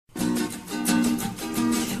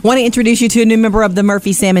Want to introduce you to a new member of the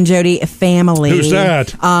Murphy, Sam, and Jody family. Who's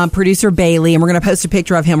that? Producer Bailey, and we're going to post a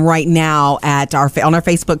picture of him right now at on our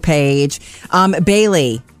Facebook page.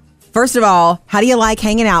 Bailey, first of all, how do you like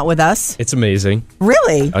hanging out with us? It's amazing.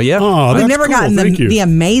 Really? Oh, yeah. Oh, We've that's never cool. gotten Thank you. the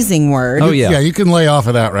amazing word. Oh, yeah. Yeah, you can lay off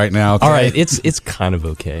of that right now. Okay? All right. It's kind of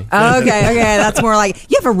okay. Okay. That's more like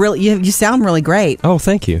you have a real. You sound really great. Oh,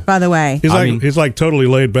 thank you. By the way, He's like totally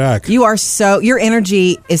laid back. you are your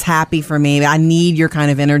energy is happy for me. I need your kind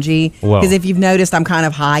of energy Well. because if you've noticed, I'm kind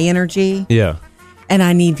of high energy, Yeah. and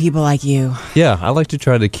I need people like you. Yeah. I like to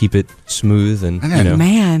try to keep it smooth and,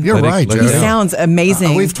 Man, You're Let it- right, let it Joe. he down. sounds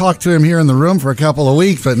amazing. We've talked to him here in the room for a couple of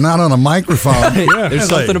weeks, but not on a microphone. There's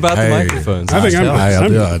something about the Hey. microphones. I think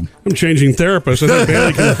I'm I'm changing therapists. I think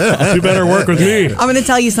Bailey can do better work with me. I'm going to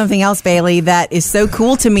tell you something else, Bailey, that is so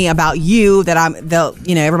cool to me about you that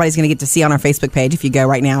everybody's going to get to see on our Facebook page if you go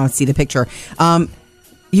right now and see the picture.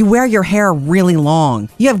 You wear your hair really long.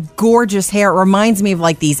 You have gorgeous hair. It reminds me of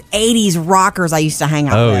like these 80s rockers I used to hang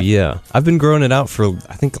out with. Oh, yeah. I've been growing it out for,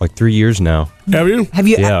 I think, like 3 years now. Have you? Have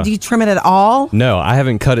you? Yeah. Do you trim it at all? No, I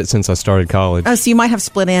haven't cut it since I started college. Oh, so you might have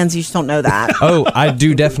split ends. You just don't know that. Oh, I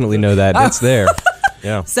do definitely know that. It's there.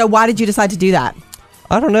 Yeah. So why did you decide to do that?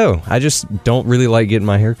 I don't know. I just don't really like getting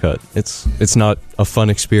my hair cut. It's not a fun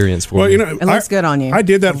experience for Well, me. you know, It looks good on you. I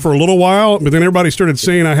did that for a little while, but then everybody started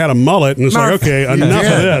saying I had a mullet, and it's like, Murph. okay, enough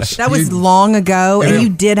did. of this. That was long ago, and you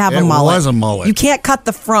did have a it mullet. was a mullet. You can't cut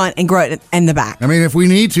the front and grow it in the back. I mean, if we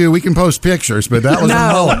need to, we can post pictures, but that was a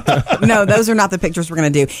mullet. No, those are not the pictures we're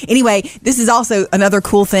going to do. Anyway, this is also another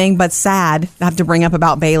cool thing, but sad, I have to bring up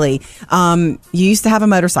about Bailey. You used to have a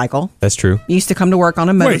motorcycle. That's true. You used to come to work on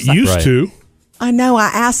a Wait, motorcycle. used Right. to? I know. I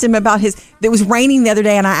asked him about it was raining the other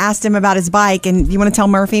day, and I asked him about his bike. And you want to tell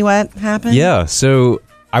Murphy what happened? Yeah, so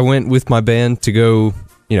I went with my band to go,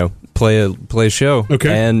 play a show. Okay.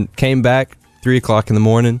 And came back 3 o'clock in the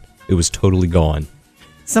morning. It was totally gone.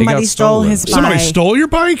 Somebody got stole stolen. his bike. Somebody stole your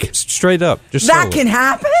bike? Straight up. Just That stole can it.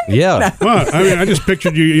 happen? Yeah. Well, I mean, I just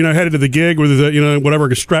pictured you, headed to the gig with,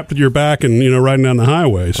 whatever strapped to your back and, riding down the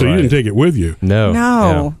highway. So you Right. didn't take it with you. No.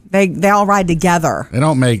 No. They all ride together. They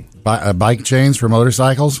don't make bike chains for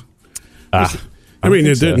motorcycles. Yeah. I mean,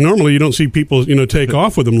 think so. normally you don't see people, take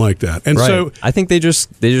off with them like that. And Right. so I think they just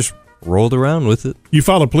rolled around with it. you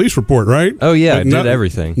filed a police report, right? Oh, yeah, But I did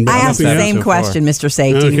everything. but I asked the nothing else? same so question, Mr.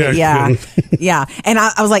 Safety. Okay, Yeah. good. Yeah. And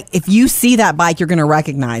I was like, if you see that bike, you're going to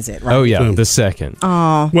recognize it, right? Oh, yeah, So- the second.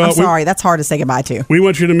 Oh, Well, I'm sorry. That's hard to say goodbye to. We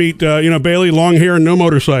want you to meet, Bailey, long hair and no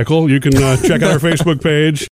motorcycle. You can check out our Facebook page.